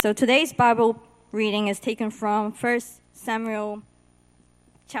So today's Bible reading is taken from 1 Samuel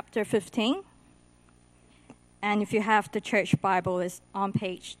chapter 15. And if you have the church Bible, it's on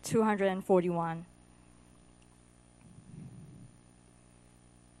page 241.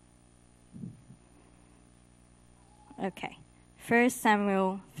 Okay, 1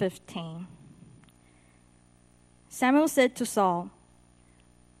 Samuel 15. Samuel said to Saul,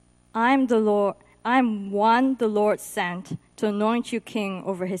 I am one the Lord sent to anoint you king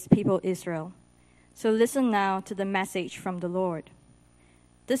over his people Israel. So listen now to the message from the Lord.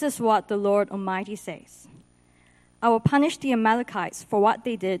 This is what the Lord Almighty says. I will punish the Amalekites for what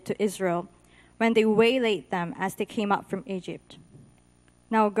they did to Israel when they waylaid them as they came up from Egypt.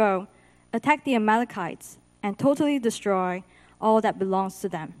 Now go, attack the Amalekites and totally destroy all that belongs to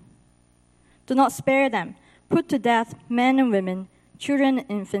them. Do not spare them. Put to death men and women, children and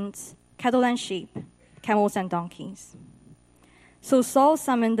infants, cattle and sheep, camels and donkeys. So Saul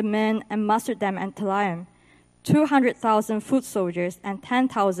summoned the men and mustered them at Telaim, 200,000 foot soldiers and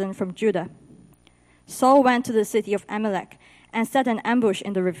 10,000 from Judah. Saul went to the city of Amalek and set an ambush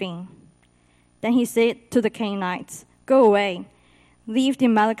in the ravine. Then he said to the Canaanites, Go away, leave the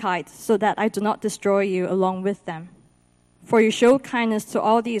Amalekites so that I do not destroy you along with them. For you showed kindness to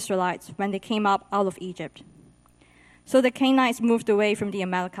all the Israelites when they came up out of Egypt. So the Canaanites moved away from the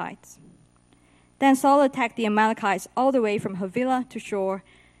Amalekites. Then Saul attacked the Amalekites all the way from Havilah to Shur,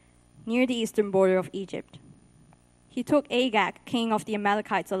 near the eastern border of Egypt. He took Agag, king of the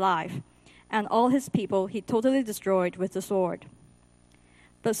Amalekites, alive, and all his people he totally destroyed with the sword.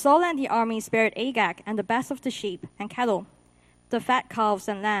 But Saul and the army spared Agag and the best of the sheep and cattle, the fat calves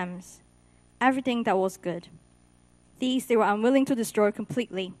and lambs, everything that was good. These they were unwilling to destroy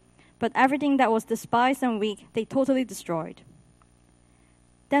completely, but everything that was despised and weak they totally destroyed.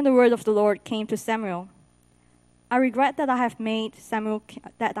 Then the word of the Lord came to Samuel. I regret that I have made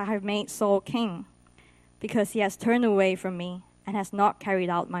Saul king, because he has turned away from me and has not carried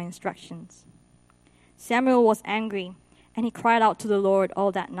out my instructions. Samuel was angry, and he cried out to the Lord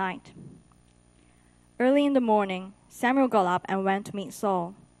all that night. Early in the morning, Samuel got up and went to meet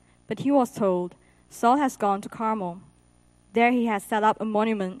Saul, but he was told, Saul has gone to Carmel. There he has set up a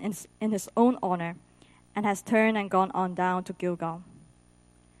monument in his own honor, and has turned and gone on down to Gilgal.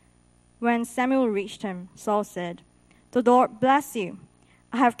 When Samuel reached him, Saul said, The Lord bless you.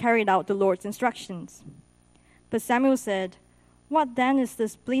 I have carried out the Lord's instructions. But Samuel said, What then is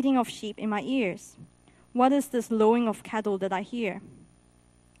this bleating of sheep in my ears? What is this lowing of cattle that I hear?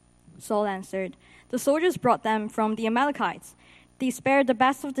 Saul answered, The soldiers brought them from the Amalekites. They spared the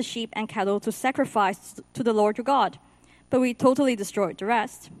best of the sheep and cattle to sacrifice to the Lord your God, but we totally destroyed the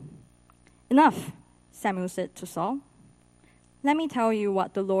rest. Enough, Samuel said to Saul. Let me tell you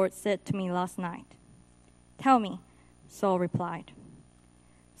what the Lord said to me last night. Tell me, Saul replied.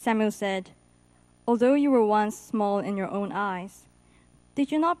 Samuel said, Although you were once small in your own eyes,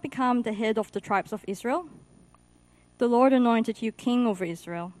 did you not become the head of the tribes of Israel? The Lord anointed you king over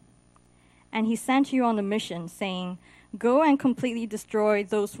Israel. And he sent you on a mission, saying, Go and completely destroy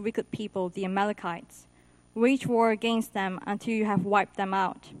those wicked people, the Amalekites. Wage war against them until you have wiped them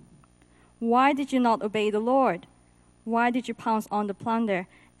out. Why did you not obey the Lord? Why did you pounce on the plunder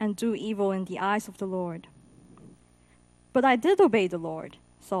and do evil in the eyes of the Lord? But I did obey the Lord,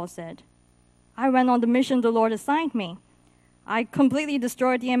 Saul said. I went on the mission the Lord assigned me. I completely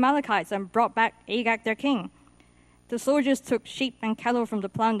destroyed the Amalekites and brought back Agag their king. The soldiers took sheep and cattle from the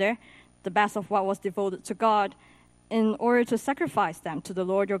plunder, the best of what was devoted to God, in order to sacrifice them to the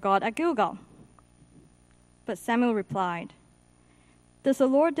Lord your God at Gilgal. But Samuel replied, Does the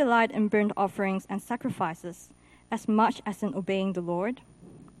Lord delight in burnt offerings and sacrifices as much as in obeying the Lord?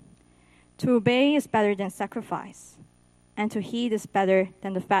 To obey is better than sacrifice, and to heed is better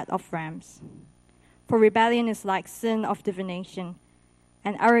than the fat of rams. For rebellion is like sin of divination,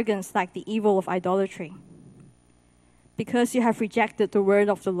 and arrogance like the evil of idolatry. Because you have rejected the word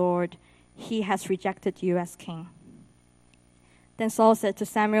of the Lord, he has rejected you as king. Then Saul said to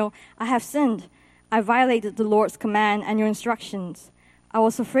Samuel, I have sinned. I violated the Lord's command and your instructions. I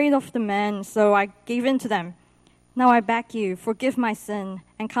was afraid of the men, so I gave in to them. Now I beg you, forgive my sin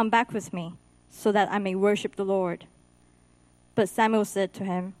and come back with me, so that I may worship the Lord. But Samuel said to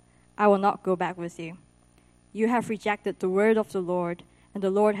him, I will not go back with you. You have rejected the word of the Lord, and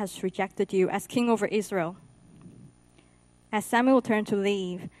the Lord has rejected you as king over Israel. As Samuel turned to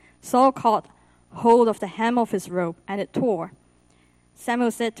leave, Saul caught hold of the hem of his robe, and it tore.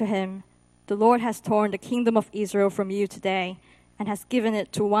 Samuel said to him, The Lord has torn the kingdom of Israel from you today, and has given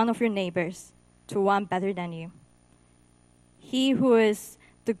it to one of your neighbors, to one better than you. He who is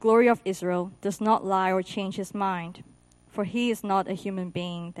the glory of Israel does not lie or change his mind. for he is not a human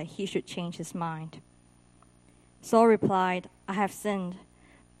being that he should change his mind." Saul replied, "I have sinned.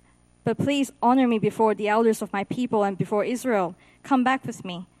 But please honor me before the elders of my people and before Israel. Come back with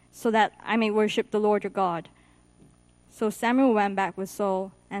me, so that I may worship the Lord your God." So Samuel went back with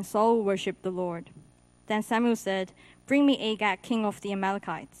Saul, and Saul worshipped the Lord. Then Samuel said, "Bring me Agag, king of the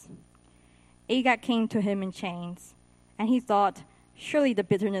Amalekites." Agag came to him in chains, and he thought, "Surely the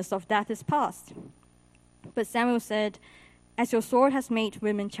bitterness of death is past." But Samuel said, "As your sword has made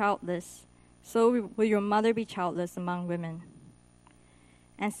women childless, so will your mother be childless among women."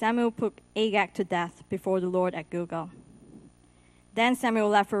 And Samuel put Agag to death before the Lord at Gilgal. Then Samuel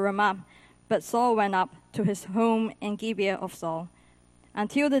left for Ramah, but Saul went up to his home in Gibeah of Saul.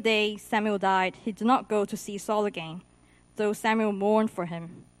 Until the day Samuel died, he did not go to see Saul again, though Samuel mourned for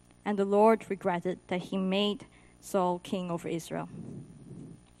him. And the Lord regretted that he made Saul king over Israel.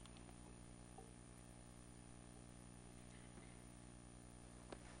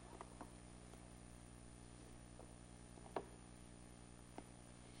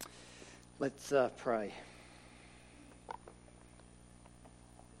 Let's pray.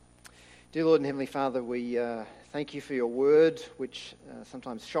 Dear Lord and Heavenly Father, we thank you for your word, which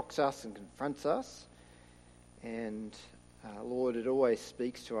sometimes shocks us and confronts us. And Lord, it always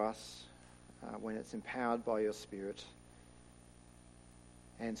speaks to us when it's empowered by your Spirit.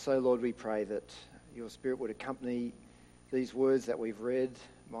 And so, Lord, we pray that your Spirit would accompany these words that we've read,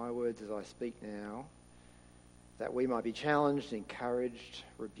 my words as I speak now, that we might be challenged, encouraged,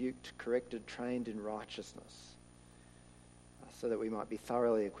 rebuked, corrected, trained in righteousness, so that we might be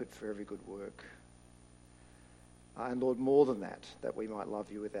thoroughly equipped for every good work. And Lord, more than that, that we might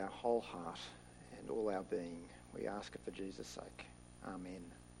love you with our whole heart and all our being. We ask it for Jesus' sake. Amen.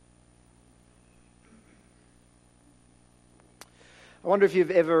 I wonder if you've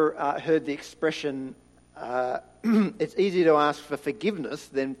ever heard the expression, it's easier to ask for forgiveness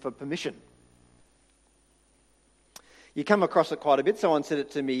than for permission. You come across it quite a bit. Someone said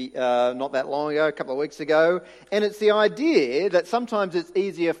it to me not that long ago, a couple of weeks ago. And it's the idea that sometimes it's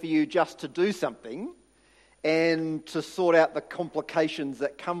easier for you just to do something and to sort out the complications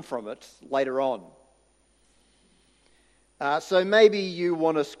that come from it later on. So maybe you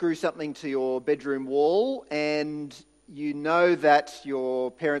want to screw something to your bedroom wall, and you know that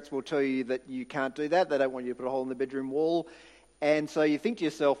your parents will tell you that you can't do that. They don't want you to put a hole in the bedroom wall. And so you think to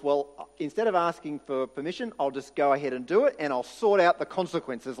yourself, well, instead of asking for permission, I'll just go ahead and do it, and I'll sort out the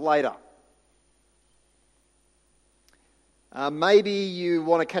consequences later. Maybe you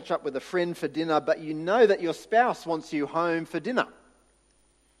want to catch up with a friend for dinner, but you know that your spouse wants you home for dinner.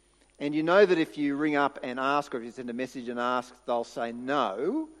 And you know that if you ring up and ask, or if you send a message and ask, they'll say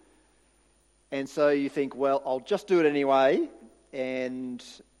no. And so you think, well, I'll just do it anyway, and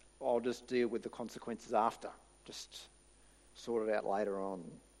I'll just deal with the consequences after. Just sort it out later on.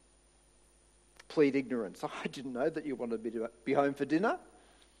 Plead ignorance. I didn't know that you wanted me to be home for dinner.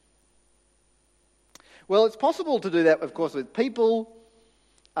 Well, it's possible to do that, of course, with people.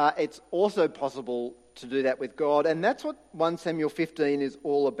 It's also possible to do that with God, and that's what 1 Samuel 15 is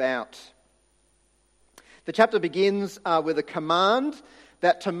all about. The chapter begins with a command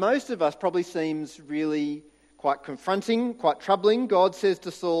that to most of us probably seems really quite confronting, quite troubling. God says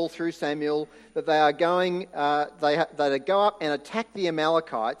to Saul through Samuel that they are going, they to go up and attack the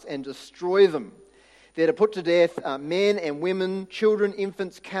Amalekites and destroy them. They're to put to death men and women, children,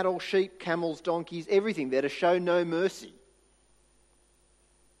 infants, cattle, sheep, camels, donkeys, everything. They're to show no mercy.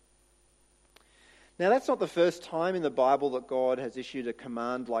 Now, that's not the first time in the Bible that God has issued a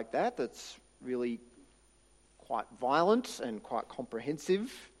command like that. That's really quite violent and quite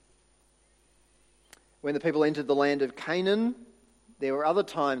comprehensive. When the people entered the land of Canaan, there were other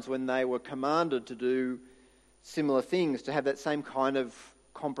times when they were commanded to do similar things, to have that same kind of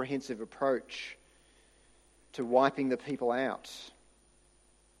comprehensive approach to wiping the people out.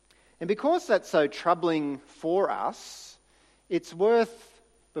 And because that's so troubling for us, it's worth,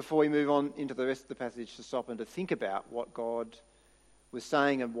 before we move on into the rest of the passage, to stop and to think about what God was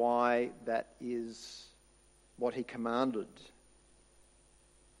saying and why that is what he commanded.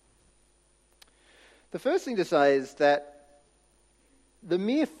 The first thing to say is that the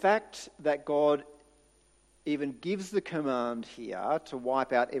mere fact that God even gives the command here to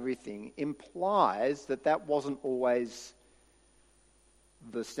wipe out everything implies that that wasn't always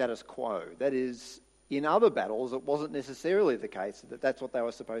the status quo. That is, in other battles, it wasn't necessarily the case that that's what they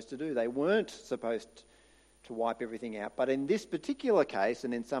were supposed to do. They weren't supposed to wipe everything out. But in this particular case,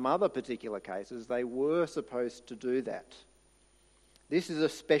 and in some other particular cases, they were supposed to do that. This is a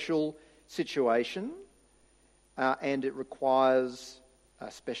special situation, and it requires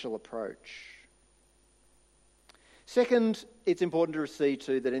a special approach. Second, it's important to see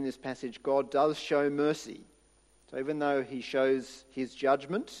too that in this passage God does show mercy. So even though he shows his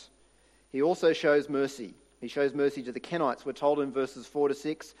judgment, he also shows mercy. He shows mercy to the Kenites. We're told in verses 4 to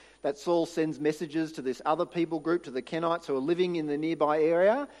 6 that Saul sends messages to this other people group, to the Kenites who are living in the nearby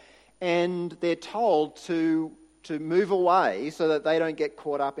area, and they're told to move away so that they don't get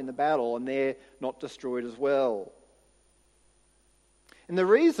caught up in the battle and they're not destroyed as well. And the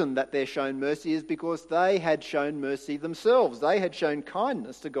reason that they're shown mercy is because they had shown mercy themselves. They had shown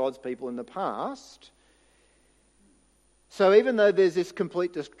kindness to God's people in the past. So even though there's this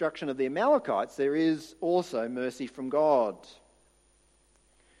complete destruction of the Amalekites, there is also mercy from God.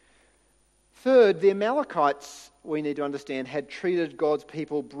 Third, the Amalekites, we need to understand, had treated God's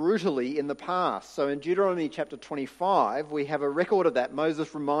people brutally in the past. So in Deuteronomy chapter 25, we have a record of that.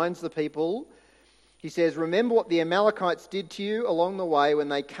 Moses reminds the people, he says, "Remember what the Amalekites did to you along the way when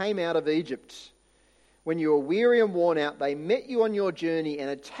they came out of Egypt. When you were weary and worn out, they met you on your journey and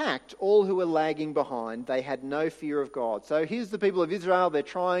attacked all who were lagging behind. They had no fear of God." So here's the people of Israel. They're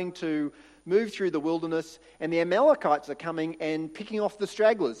trying to move through the wilderness, and the Amalekites are coming and picking off the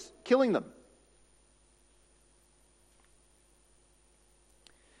stragglers, killing them.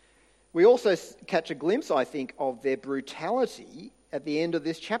 We also catch a glimpse, I think, of their brutality at the end of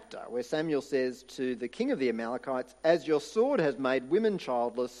this chapter, where Samuel says to the king of the Amalekites, "As your sword has made women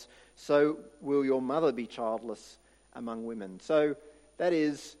childless, so will your mother be childless among women." So that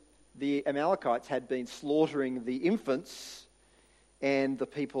is, the Amalekites had been slaughtering the infants and the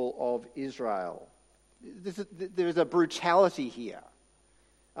people of Israel. There is a brutality here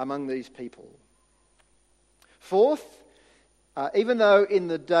among these people. Fourth, even though in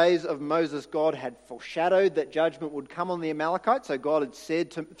the days of Moses God had foreshadowed that judgment would come on the Amalekites, so God had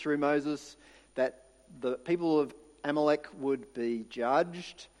said through Moses that the people of Amalek would be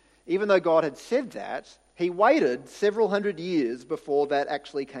judged, even though God had said that, he waited several hundred years before that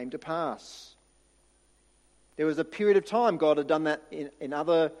actually came to pass. There was a period of time, God had done that in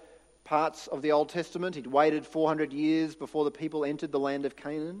other parts of the Old Testament. He'd waited 400 years before the people entered the land of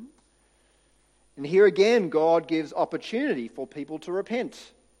Canaan. And here again, God gives opportunity for people to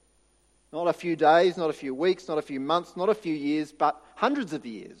repent. Not a few days, not a few weeks, not a few months, not a few years, but hundreds of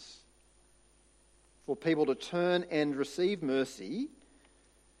years for people to turn and receive mercy.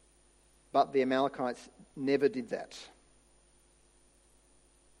 But the Amalekites never did that.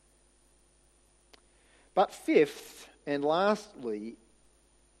 But fifth and lastly,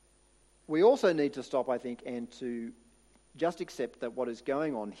 we also need to stop, I think, and to just accept that what is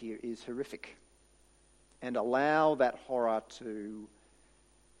going on here is horrific and allow that horror to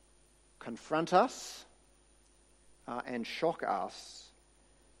confront us and shock us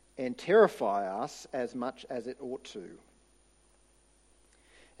and terrify us as much as it ought to.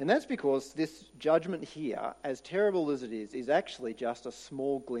 And that's because this judgment here, as terrible as it is actually just a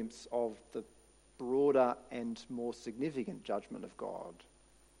small glimpse of the broader and more significant judgment of God.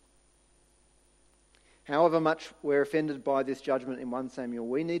 However much we're offended by this judgment in 1 Samuel,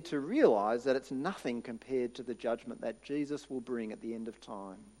 we need to realise that it's nothing compared to the judgment that Jesus will bring at the end of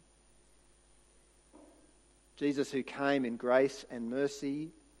time. Jesus, who came in grace and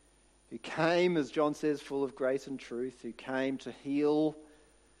mercy, who came, as John says, full of grace and truth, who came to heal,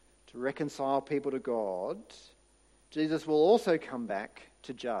 to reconcile people to God, Jesus will also come back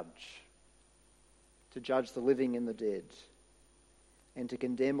to judge the living and the dead, and to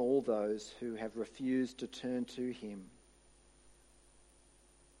condemn all those who have refused to turn to him.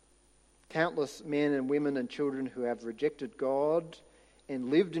 Countless men and women and children who have rejected God and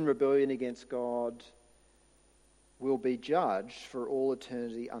lived in rebellion against God will be judged for all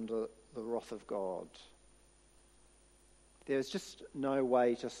eternity under the wrath of God. There's just no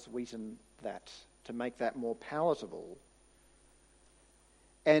way to sweeten that, to make that more palatable.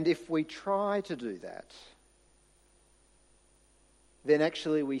 And if we try to do that, then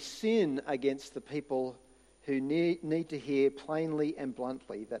actually we sin against the people who need to hear plainly and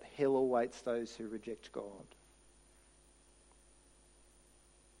bluntly that hell awaits those who reject God.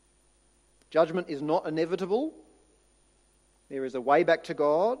 Judgment is not inevitable. There is a way back to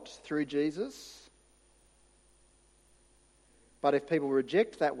God through Jesus. But if people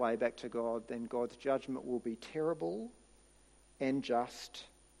reject that way back to God, then God's judgment will be terrible and just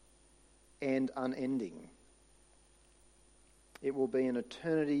and unending. It will be an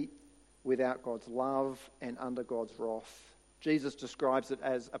eternity without God's love and under God's wrath. Jesus describes it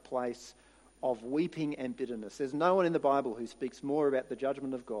as a place of weeping and bitterness. There's no one in the Bible who speaks more about the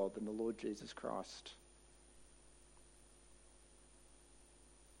judgment of God than the Lord Jesus Christ.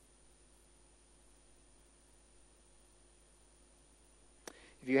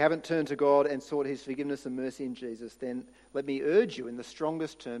 if you haven't turned to God and sought his forgiveness and mercy in Jesus, then let me urge you in the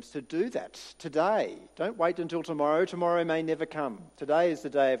strongest terms to do that today. Don't wait until tomorrow. Tomorrow may never come. Today is the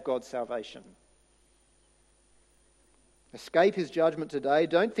day of God's salvation. Escape his judgment today.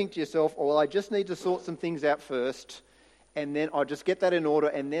 Don't think to yourself, oh, well, I just need to sort some things out first, and then I'll just get that in order,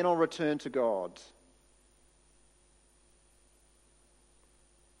 and then I'll return to God.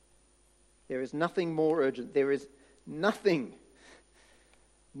 There is nothing more urgent. There is nothing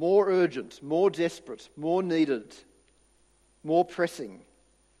more urgent, more desperate, more needed, more pressing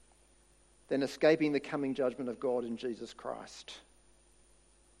than escaping the coming judgment of God in Jesus Christ.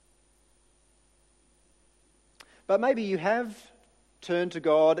 But maybe you have turned to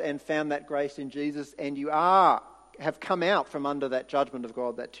God and found that grace in Jesus, and you have come out from under that judgment of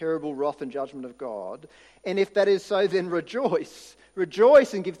God, that terrible wrath and judgment of God. And if that is so, then rejoice.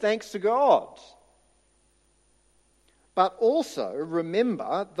 Rejoice and give thanks to God. But also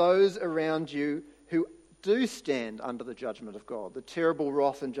remember those around you who do stand under the judgment of God, the terrible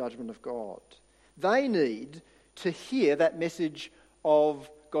wrath and judgment of God. They need to hear that message of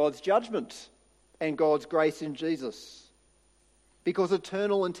God's judgment and God's grace in Jesus, because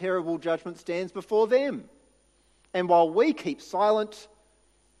eternal and terrible judgment stands before them. And while we keep silent,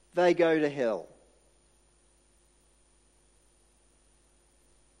 they go to hell.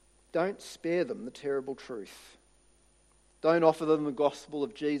 Don't spare them the terrible truth. Don't offer them the gospel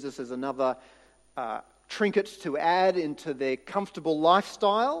of Jesus as another trinket to add into their comfortable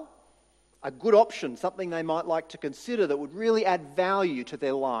lifestyle. A good option, something they might like to consider that would really add value to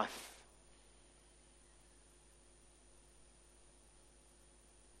their life.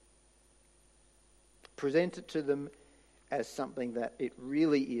 Present it to them as something that it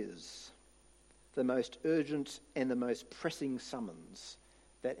really is, the most urgent and the most pressing summons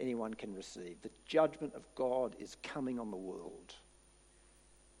that anyone can receive. The judgment of God is coming on the world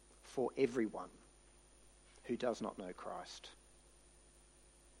for everyone who does not know Christ.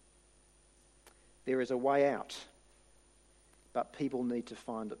 There is a way out, but people need to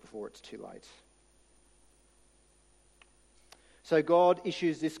find it before it's too late. So God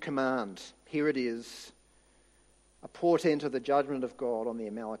issues this command. Here it is, a portent of the judgment of God on the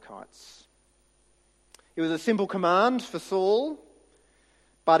Amalekites. It was a simple command for Saul,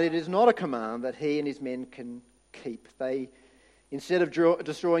 but it is not a command that he and his men can keep. They, instead of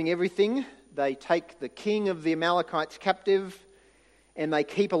destroying everything, they take the king of the Amalekites captive and they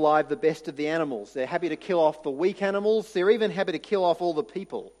keep alive the best of the animals. They're happy to kill off the weak animals. They're even happy to kill off all the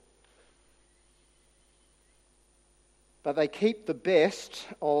people. But they keep the best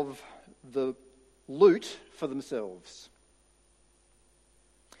of the loot for themselves.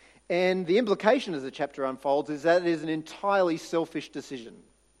 And the implication as the chapter unfolds is that it is an entirely selfish decision.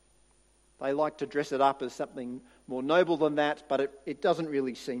 They like to dress it up as something more noble than that, but it doesn't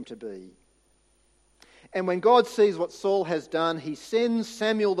really seem to be. And when God sees what Saul has done, he sends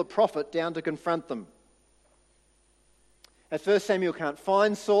Samuel the prophet down to confront them. At first, Samuel can't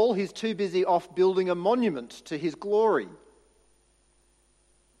find Saul. He's too busy off building a monument to his glory.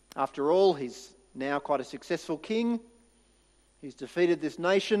 After all, he's now quite a successful king. He's defeated this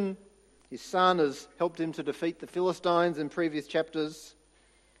nation. His son has helped him to defeat the Philistines in previous chapters.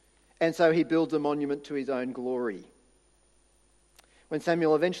 And so he builds a monument to his own glory. When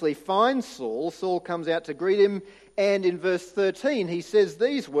Samuel eventually finds Saul, Saul comes out to greet him, and in verse 13 he says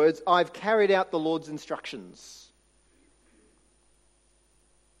these words, "I've carried out the Lord's instructions."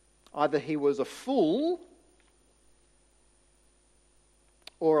 Either he was a fool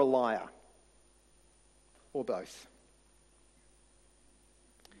or a liar, or both.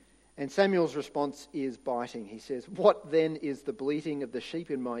 And Samuel's response is biting. He says, "What then is the bleating of the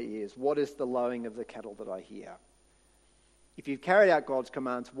sheep in my ears? What is the lowing of the cattle that I hear? If you've carried out God's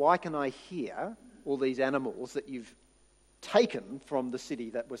commands, why can I hear all these animals that you've taken from the city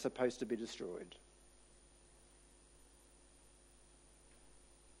that were supposed to be destroyed?"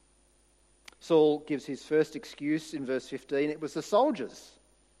 Saul gives his first excuse in verse 15. It was the soldiers.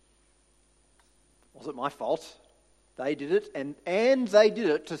 It wasn't my fault. They did it, and they did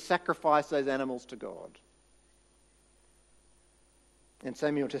it to sacrifice those animals to God. And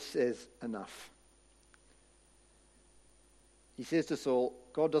Samuel just says, enough. He says to Saul,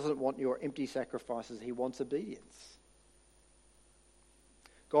 God doesn't want your empty sacrifices, he wants obedience.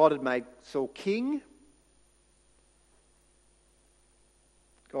 God had made Saul king.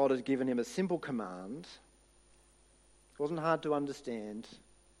 God had given him a simple command. It wasn't hard to understand,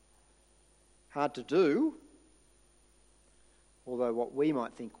 hard to do, although what we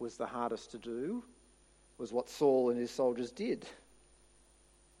might think was the hardest to do was what Saul and his soldiers did.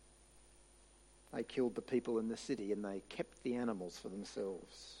 They killed the people in the city and they kept the animals for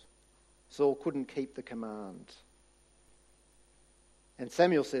themselves. Saul couldn't keep the command. And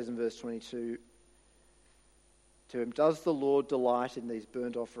Samuel says in verse 22 to him, "Does the Lord delight in these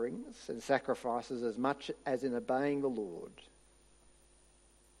burnt offerings and sacrifices as much as in obeying the Lord?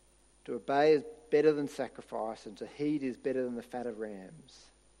 To obey is better than sacrifice, and to heed is better than the fat of rams.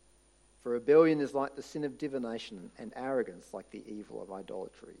 For rebellion is like the sin of divination, and arrogance like the evil of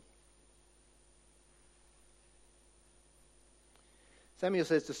idolatry." Samuel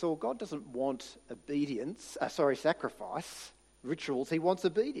says to Saul, God doesn't want sacrifice, rituals. He wants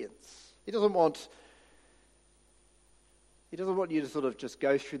obedience. He doesn't want you to sort of just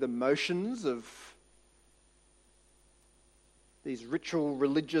go through the motions of these ritual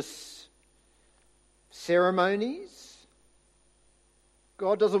religious ceremonies.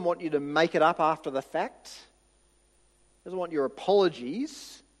 God doesn't want you to make it up after the fact. He doesn't want your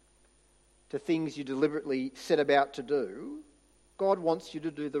apologies to things you deliberately set about to do. God wants you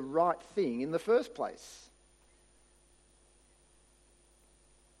to do the right thing in the first place.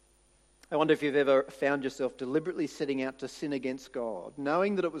 I wonder if you've ever found yourself deliberately setting out to sin against God,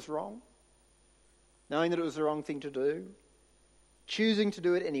 knowing that it was wrong, knowing that it was the wrong thing to do, choosing to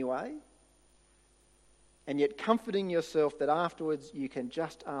do it anyway, and yet comforting yourself that afterwards you can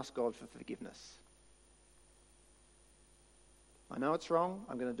just ask God for forgiveness. I know it's wrong,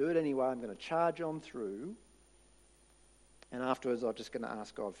 I'm going to do it anyway, I'm going to charge on through, and afterwards I'm just going to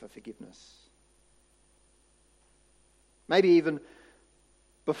ask God for forgiveness. Maybe even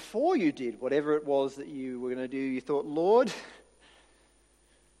before you did whatever it was that you were going to do, you thought, Lord,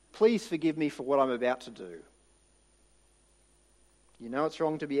 please forgive me for what I'm about to do. You know it's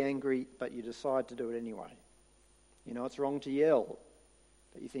wrong to be angry, but you decide to do it anyway. You know it's wrong to yell,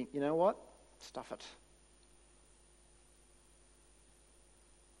 but you think, you know what? Stuff it.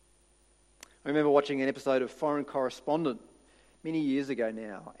 I remember watching an episode of Foreign Correspondent many years ago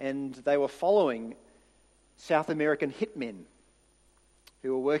now, and they were following South American hitmen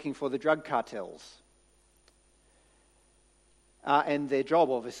who were working for the drug cartels. And their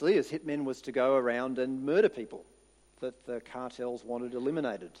job, obviously, as hitmen was to go around and murder people that the cartels wanted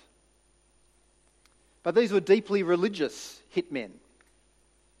eliminated. But these were deeply religious hitmen.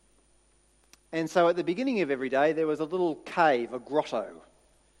 And so at the beginning of every day, there was a little cave, a grotto,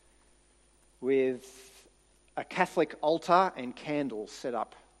 with a Catholic altar and candles set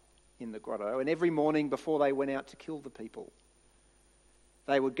up in the grotto. And every morning before they went out to kill the people,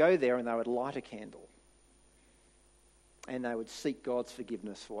 they would go there and they would light a candle. And they would seek God's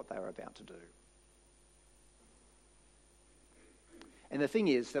forgiveness for what they were about to do. And the thing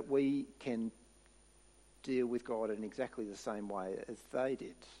is that we can deal with God in exactly the same way as they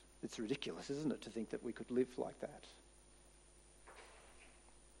did. It's ridiculous, isn't it, to think that we could live like that?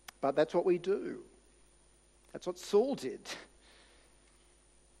 But that's what we do. That's what Saul did.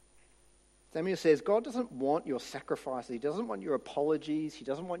 Samuel says, God doesn't want your sacrifice. He doesn't want your apologies. He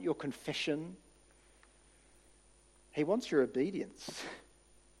doesn't want your confession. He wants your obedience.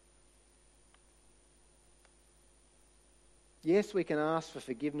 Yes, we can ask for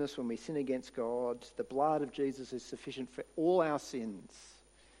forgiveness when we sin against God. The blood of Jesus is sufficient for all our sins.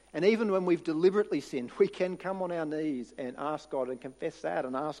 And even when we've deliberately sinned, we can come on our knees and ask God and confess that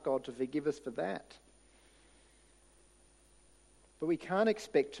and ask God to forgive us for that. But we can't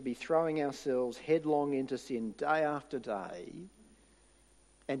expect to be throwing ourselves headlong into sin day after day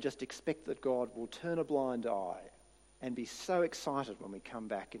and just expect that God will turn a blind eye and be so excited when we come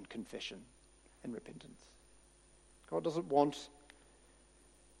back in confession and repentance. God doesn't want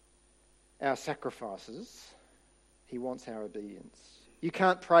our sacrifices. He wants our obedience. You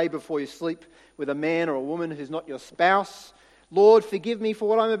can't pray before you sleep with a man or a woman who's not your spouse, Lord, forgive me for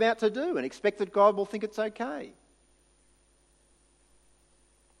what I'm about to do, and expect that God will think it's okay.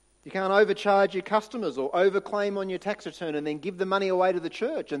 You can't overcharge your customers or overclaim on your tax return and then give the money away to the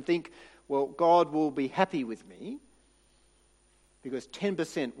church and think, well, God will be happy with me because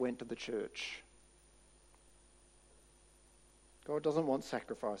 10% went to the church. God doesn't want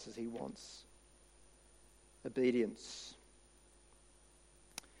sacrifices. He wants obedience.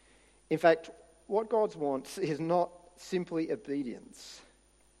 In fact, what God wants is not simply obedience.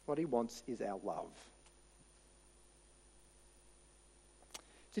 What he wants is our love.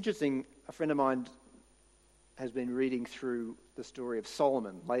 It's interesting, a friend of mine has been reading through the story of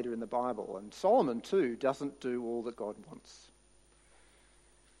Solomon later in the Bible, and Solomon too doesn't do all that God wants.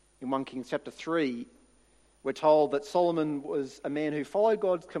 In 1 Kings chapter 3, we're told that Solomon was a man who followed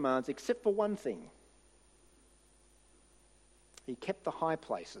God's commands except for one thing. He kept the high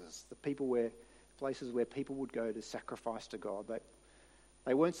places, places where people would go to sacrifice to God.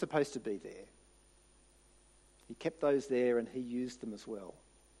 They weren't supposed to be there. He kept those there and he used them as well.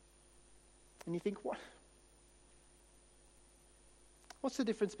 And you think, what's the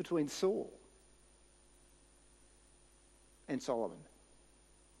difference between Saul and Solomon?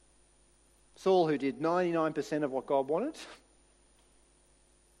 Saul, who did 99% of what God wanted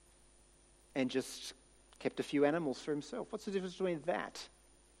and just kept a few animals for himself. What's the difference between that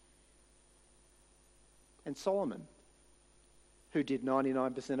and Solomon, who did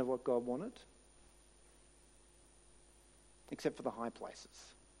 99% of what God wanted, except for the high places?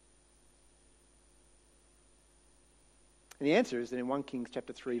 And the answer is that in 1 Kings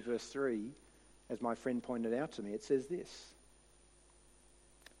chapter 3, verse 3, as my friend pointed out to me, it says this: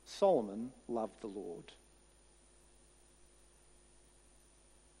 Solomon loved the Lord.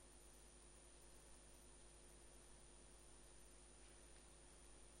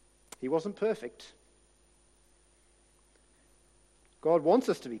 He wasn't perfect. God wants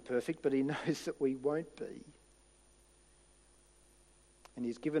us to be perfect, but he knows that we won't be. And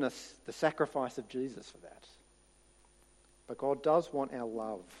he's given us the sacrifice of Jesus for that. But God does want our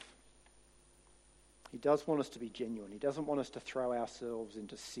love. He does want us to be genuine. He doesn't want us to throw ourselves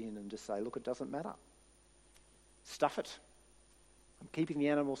into sin and just say, look, it doesn't matter. Stuff it. I'm keeping the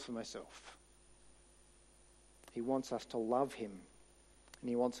animals for myself. He wants us to love him. And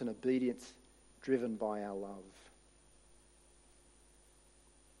he wants an obedience driven by our love.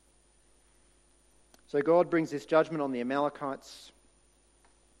 So God brings this judgment on the Amalekites.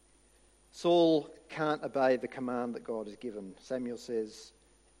 Saul can't obey the command that God has given. Samuel says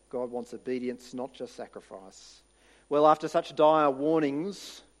God wants obedience, not just sacrifice. Well, after such dire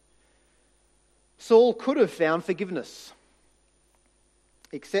warnings, Saul could have found forgiveness,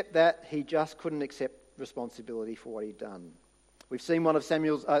 except that he just couldn't accept responsibility for what he'd done. We've seen one of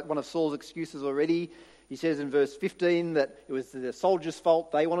Saul's excuses already. He says in verse 15 that it was the soldiers'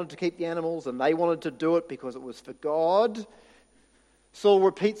 fault. They wanted to keep the animals and they wanted to do it because it was for God. Saul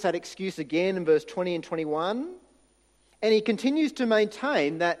repeats that excuse again in verse 20 and 21. And he continues to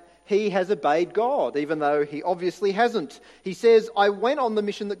maintain that he has obeyed God, even though he obviously hasn't. He says, I went on the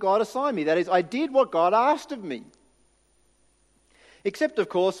mission that God assigned me. That is, I did what God asked of me. Except, of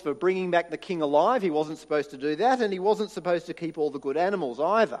course, for bringing back the king alive. He wasn't supposed to do that, and he wasn't supposed to keep all the good animals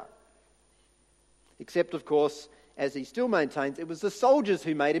either. Except, of course, as he still maintains, it was the soldiers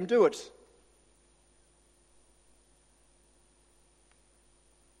who made him do it.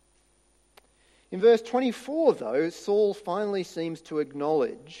 In verse 24, though, Saul finally seems to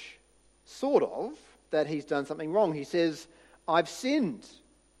acknowledge, sort of, that he's done something wrong. He says, I've sinned.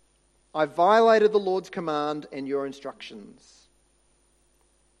 I've violated the Lord's command and your instructions.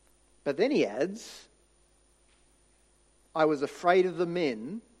 But then he adds, I was afraid of the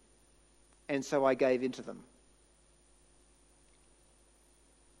men, and so I gave in to them.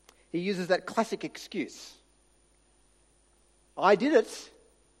 He uses that classic excuse. I did it,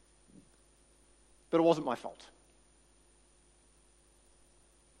 but it wasn't my fault.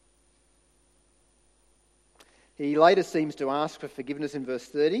 He later seems to ask for forgiveness in verse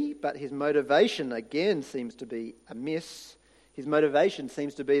 30, but his motivation again seems to be amiss. His motivation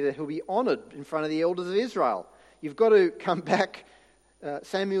seems to be that he'll be honoured in front of the elders of Israel. You've got to come back,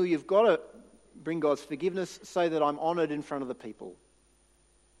 Samuel, you've got to bring God's forgiveness so that I'm honoured in front of the people.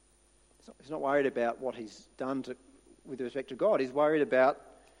 He's not worried about what he's done with respect to God. He's worried about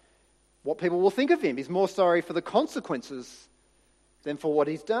what people will think of him. He's more sorry for the consequences than for what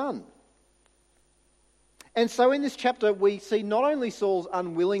he's done. And so in this chapter, we see not only Saul's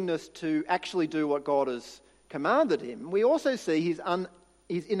unwillingness to actually do what God has commanded him, we also see his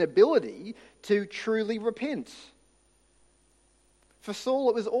inability to truly repent. For Saul,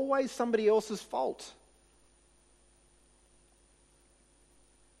 it was always somebody else's fault.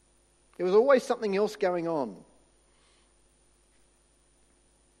 There was always something else going on.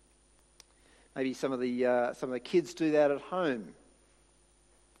 Maybe some of the kids do that at home.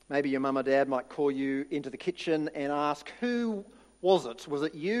 Maybe your mum or dad might call you into the kitchen and ask, who was it? Was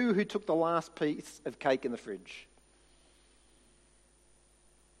it you who took the last piece of cake in the fridge?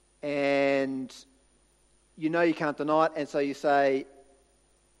 And you know you can't deny it, and so you say,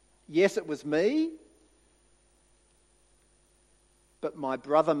 yes, it was me, but my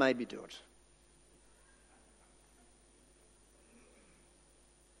brother made me do it.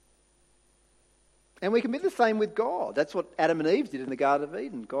 And we can be the same with God. That's what Adam and Eve did in the Garden of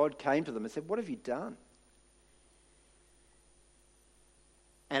Eden. God came to them and said, what have you done?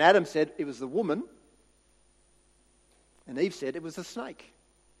 And Adam said, it was the woman. And Eve said, it was the snake.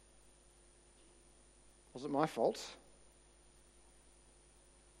 It wasn't my fault.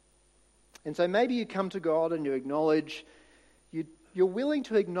 And so maybe you come to God and you acknowledge, you're willing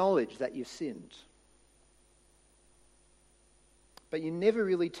to acknowledge that you've sinned. but you never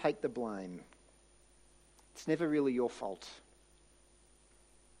really take the blame. It's never really your fault.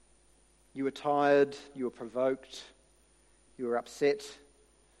 You were tired, you were provoked, you were upset,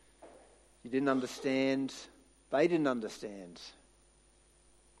 you didn't understand, they didn't understand.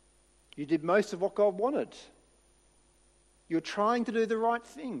 You did most of what God wanted. You were trying to do the right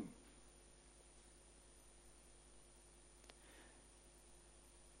thing.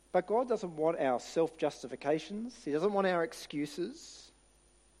 But God doesn't want our self-justifications. He doesn't want our excuses.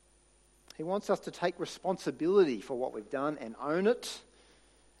 He wants us to take responsibility for what we've done and own it.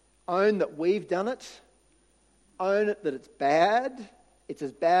 Own that we've done it. Own it that it's bad. It's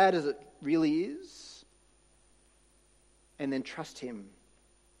as bad as it really is. And then trust him.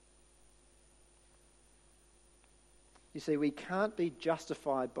 You see, we can't be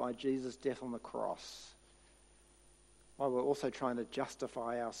justified by Jesus' death on the cross while we're also trying to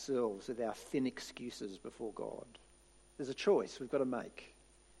justify ourselves with our thin excuses before God. There's a choice we've got to make.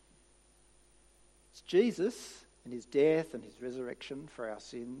 It's Jesus and his death and his resurrection for our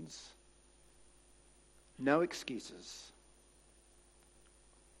sins. No excuses.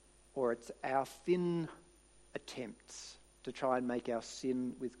 Or it's our thin attempts to try and make our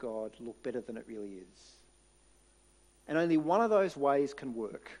sin with God look better than it really is. And only one of those ways can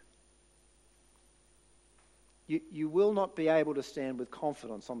work. You will not be able to stand with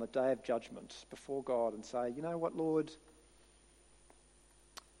confidence on the day of judgment before God and say, you know what, Lord,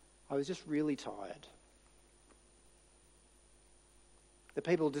 I was just really tired. The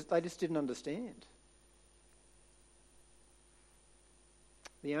people, they just didn't understand.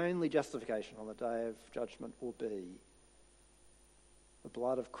 The only justification on the day of judgment will be the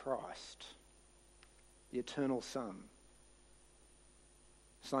blood of Christ, the eternal Son,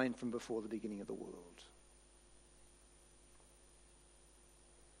 slain from before the beginning of the world.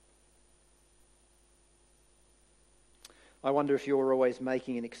 I wonder if you're always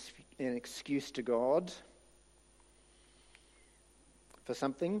making an excuse to God for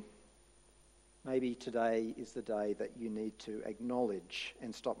something. Maybe today is the day that you need to acknowledge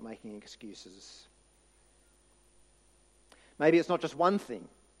and stop making excuses. Maybe it's not just one thing.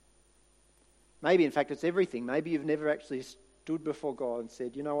 Maybe, in fact, it's everything. Maybe you've never actually stood before God and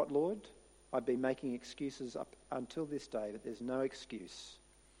said, you know what, Lord, I've been making excuses up until this day, but there's no excuse.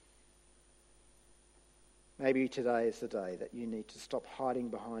 Maybe today is the day that you need to stop hiding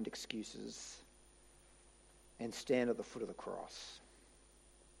behind excuses and stand at the foot of the cross.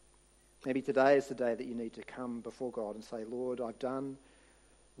 Maybe today is the day that you need to come before God and say, Lord, I've done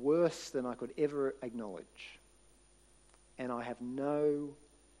worse than I could ever acknowledge, and I have no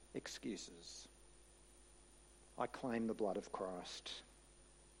excuses. I claim the blood of Christ.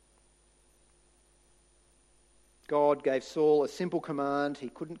 God gave Saul a simple command. He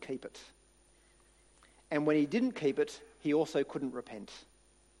couldn't keep it. And when he didn't keep it, he also couldn't repent.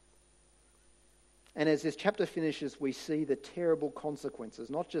 And as this chapter finishes, we see the terrible consequences,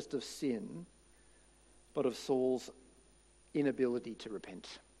 not just of sin, but of Saul's inability to repent.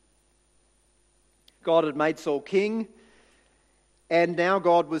 God had made Saul king, and now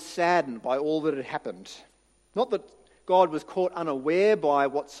God was saddened by all that had happened. Not that God was caught unaware by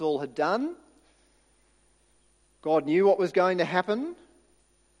what Saul had done. God knew what was going to happen.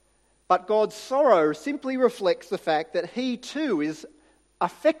 But God's sorrow simply reflects the fact that he too is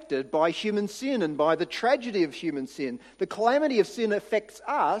affected by human sin and by the tragedy of human sin. The calamity of sin affects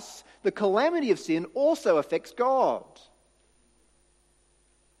us. The calamity of sin also affects God.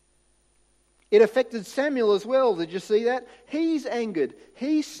 It affected Samuel as well. Did you see that? He's angered.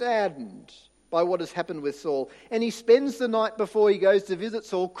 He's saddened by what has happened with Saul. And he spends the night before he goes to visit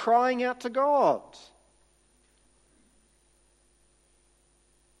Saul crying out to God.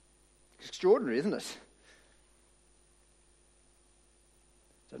 Extraordinary, isn't it?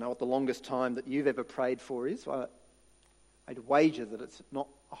 Don't know what the longest time that you've ever prayed for is. I'd wager that it's not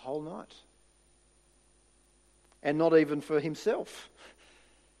a whole night. And not even for himself.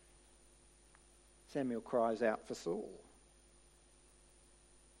 Samuel cries out for Saul.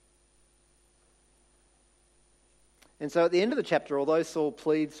 And so at the end of the chapter, although Saul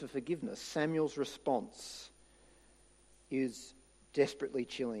pleads for forgiveness, Samuel's response is desperately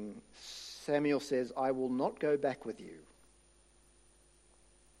chilling. Samuel says, I will not go back with you.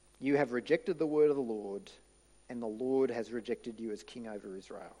 You have rejected the word of the Lord, and the Lord has rejected you as king over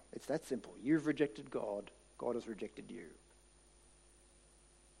Israel. It's that simple. You've rejected God. God has rejected you.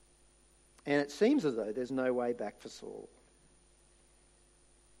 And it seems as though there's no way back for Saul.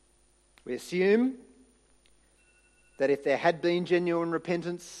 We assume that if there had been genuine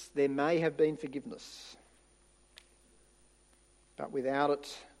repentance, there may have been forgiveness. But without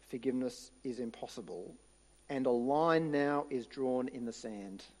it, forgiveness is impossible, and a line now is drawn in the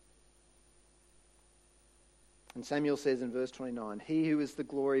sand. And Samuel says in verse 29, "He who is the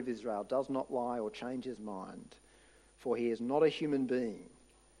glory of Israel does not lie or change his mind, for he is not a human being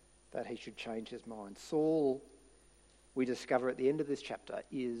that he should change his mind." Saul, we discover at the end of this chapter,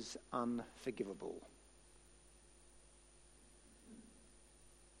 is unforgivable.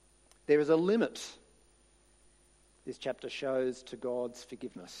 There is a limit, this chapter shows, to God's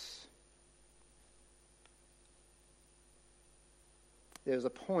forgiveness. There is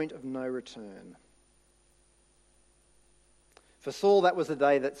a point of no return. For Saul, that was the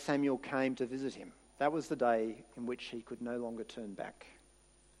day that Samuel came to visit him. That was the day in which he could no longer turn back.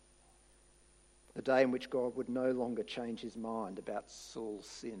 The day in which God would no longer change his mind about Saul's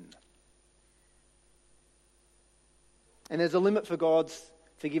sin. And there's a limit for God's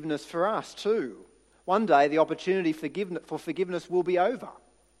forgiveness for us too. One day the opportunity for forgiveness will be over.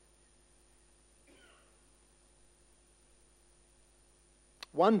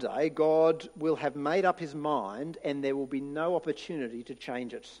 One day God will have made up his mind and there will be no opportunity to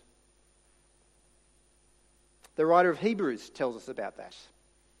change it. The writer of Hebrews tells us about that.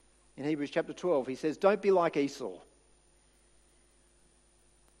 In Hebrews chapter 12 he says, "Don't be like Esau.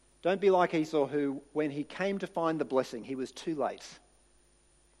 Don't be like Esau who, when he came to find the blessing, he was too late.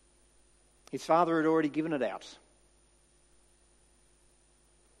 His father had already given it out.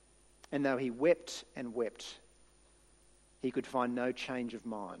 And though he wept and wept, he could find no change of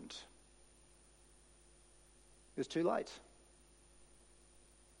mind. It was too late."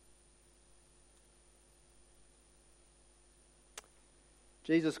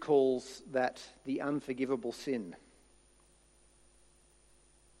 Jesus calls that the unforgivable sin.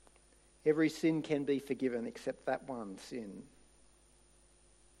 Every sin can be forgiven except that one sin.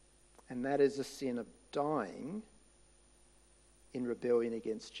 And that is the sin of dying in rebellion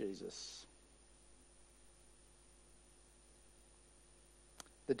against Jesus.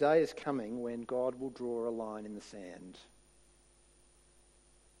 The day is coming when God will draw a line in the sand.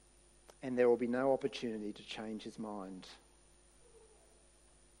 And there will be no opportunity to change his mind.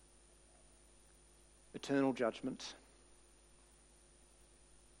 Eternal judgment,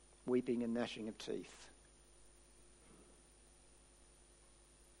 weeping and gnashing of teeth.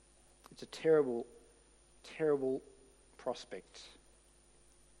 It's a terrible, terrible prospect.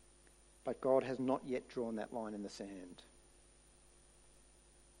 But God has not yet drawn that line in the sand.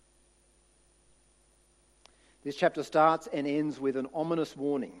 This chapter starts and ends with an ominous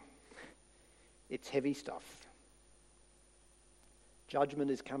warning. It's heavy stuff.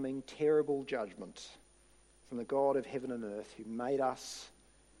 Judgment is coming, terrible judgment from the God of heaven and earth who made us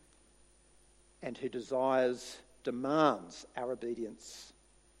and who demands our obedience.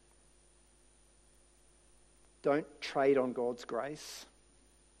 Don't trade on God's grace.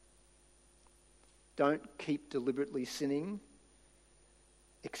 Don't keep deliberately sinning,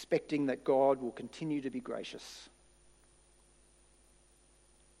 expecting that God will continue to be gracious.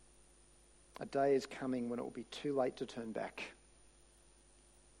 A day is coming when it will be too late to turn back.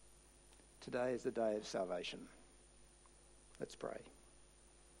 Today is the day of salvation. Let's pray.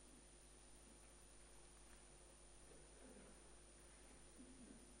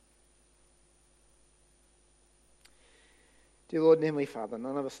 Dear Lord and Heavenly Father,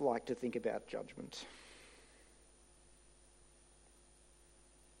 none of us like to think about judgment.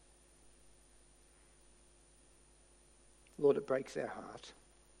 Lord, it breaks our heart.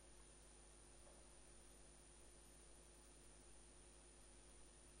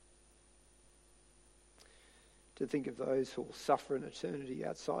 To think of those who will suffer in eternity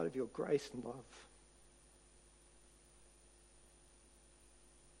outside of your grace and love.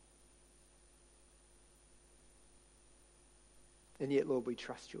 And yet, Lord, we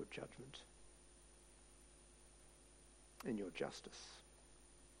trust your judgment and your justice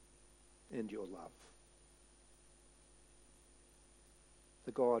and your love.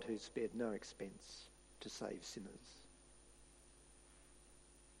 The God who spared no expense to save sinners.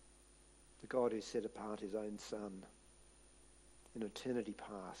 The God who set apart his own Son in eternity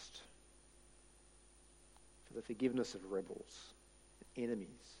past for the forgiveness of rebels, enemies,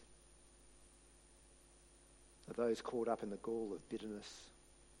 of those caught up in the gall of bitterness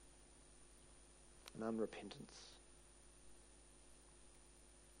and unrepentance,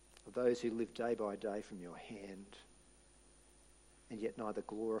 of those who live day by day from your hand and yet neither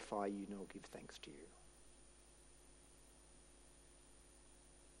glorify you nor give thanks to you.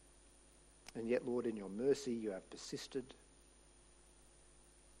 And yet, Lord, in your mercy you have persisted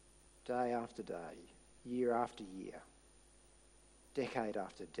day after day, year after year, decade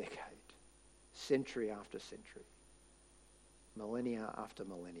after decade, century after century, millennia after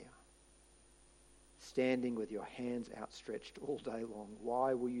millennia, standing with your hands outstretched all day long.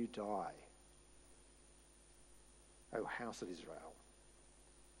 Why will you die, O house of Israel?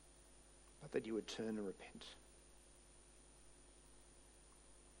 But that you would turn and repent.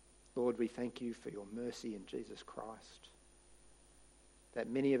 Lord, we thank you for your mercy in Jesus Christ, that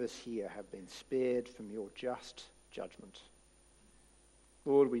many of us here have been spared from your just judgment.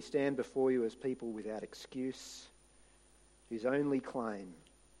 Lord, we stand before you as people without excuse, whose only claim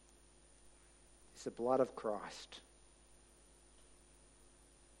is the blood of Christ,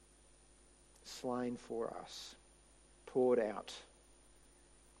 slain for us, poured out,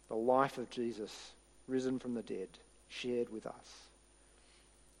 the life of Jesus, risen from the dead, shared with us,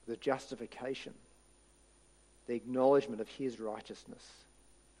 the justification, the acknowledgement of his righteousness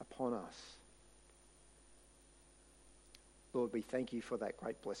upon us. Lord, we thank you for that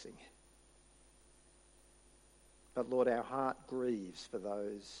great blessing. But Lord, our heart grieves for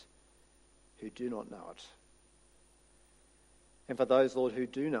those who do not know it. And for those, Lord, who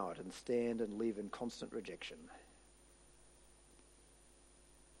do know it and stand and live in constant rejection.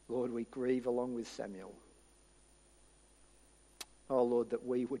 Lord, we grieve along with Samuel. Oh, Lord, that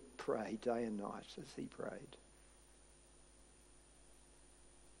we would pray day and night as he prayed.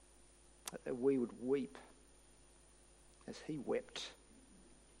 That we would weep as he wept.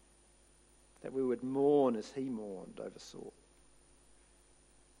 That we would mourn as he mourned over Saul.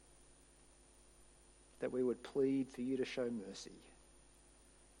 That we would plead for you to show mercy.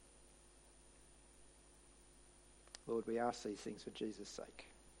 Lord, we ask these things for Jesus' sake.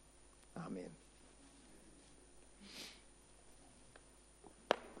 Amen.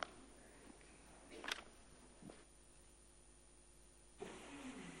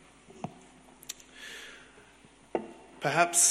 Perhaps